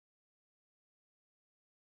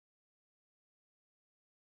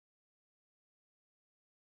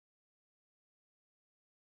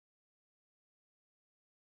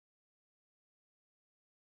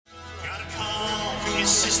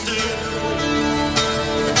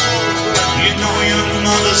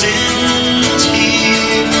mother's in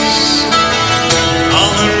tears.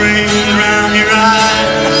 All the rain round your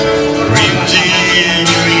eyes, rings in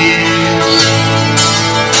your ears.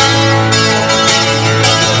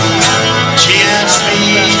 She asked me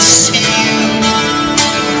to see you,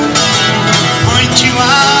 point you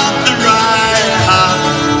out the right path.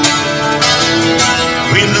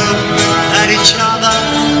 We looked at each other,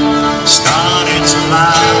 started to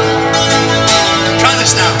laugh. Try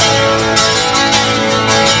this now.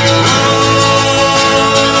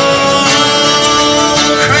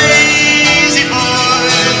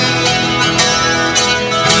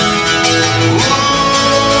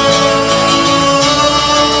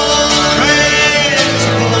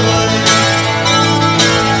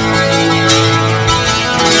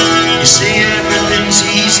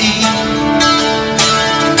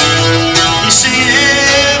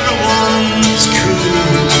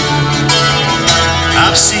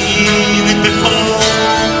 I've seen it before,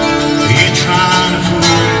 you're trying to fool.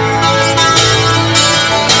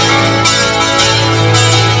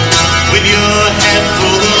 With your head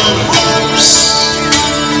full of hopes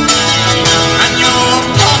and your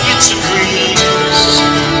pockets of dreams,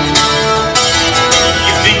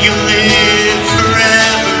 you think you'll live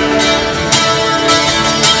forever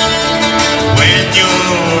when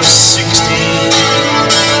you're 16.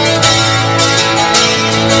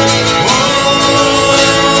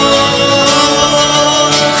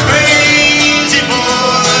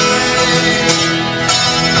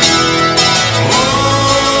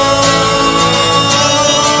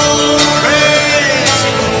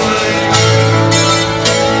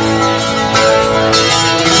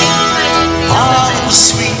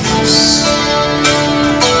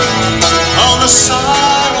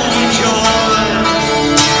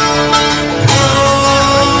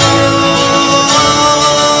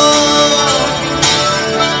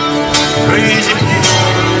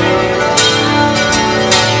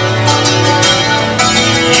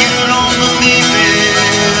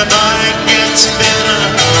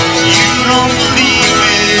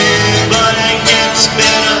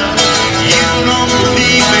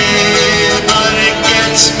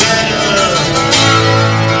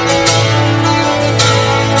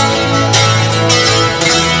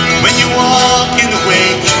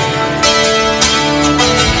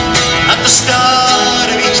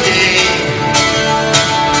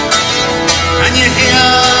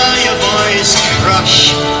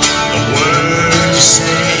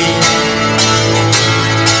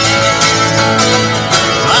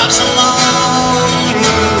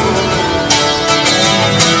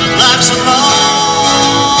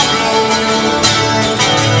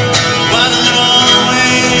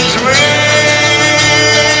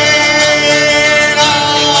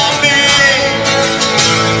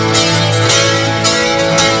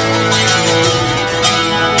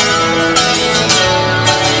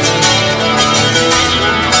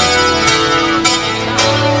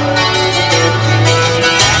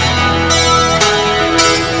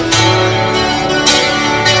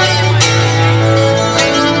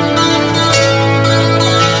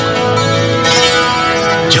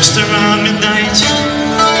 Just around midnight,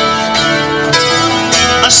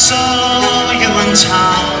 I saw you in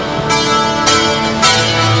town,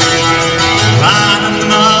 lining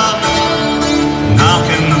them up,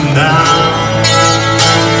 knocking them down.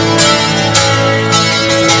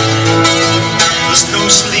 There's no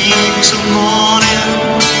sleep till morning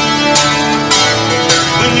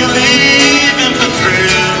when you're leaving for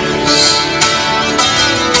thrills.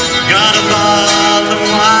 Got a bottle of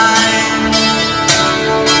wine,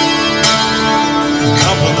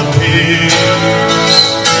 couple of pills.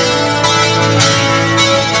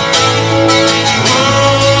 Oh,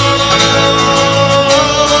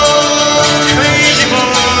 crazy boy.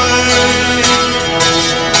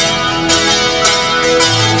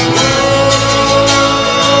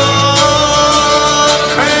 Oh,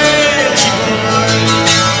 crazy boy.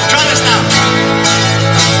 Try this now.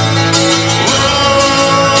 Oh,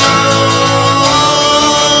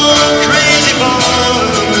 crazy boy.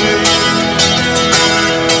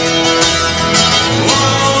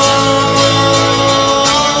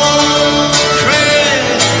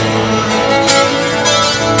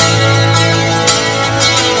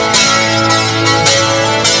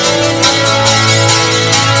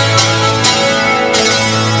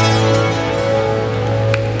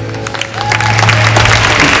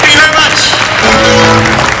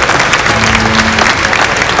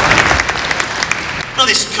 Well,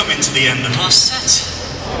 this is coming to the end of our set.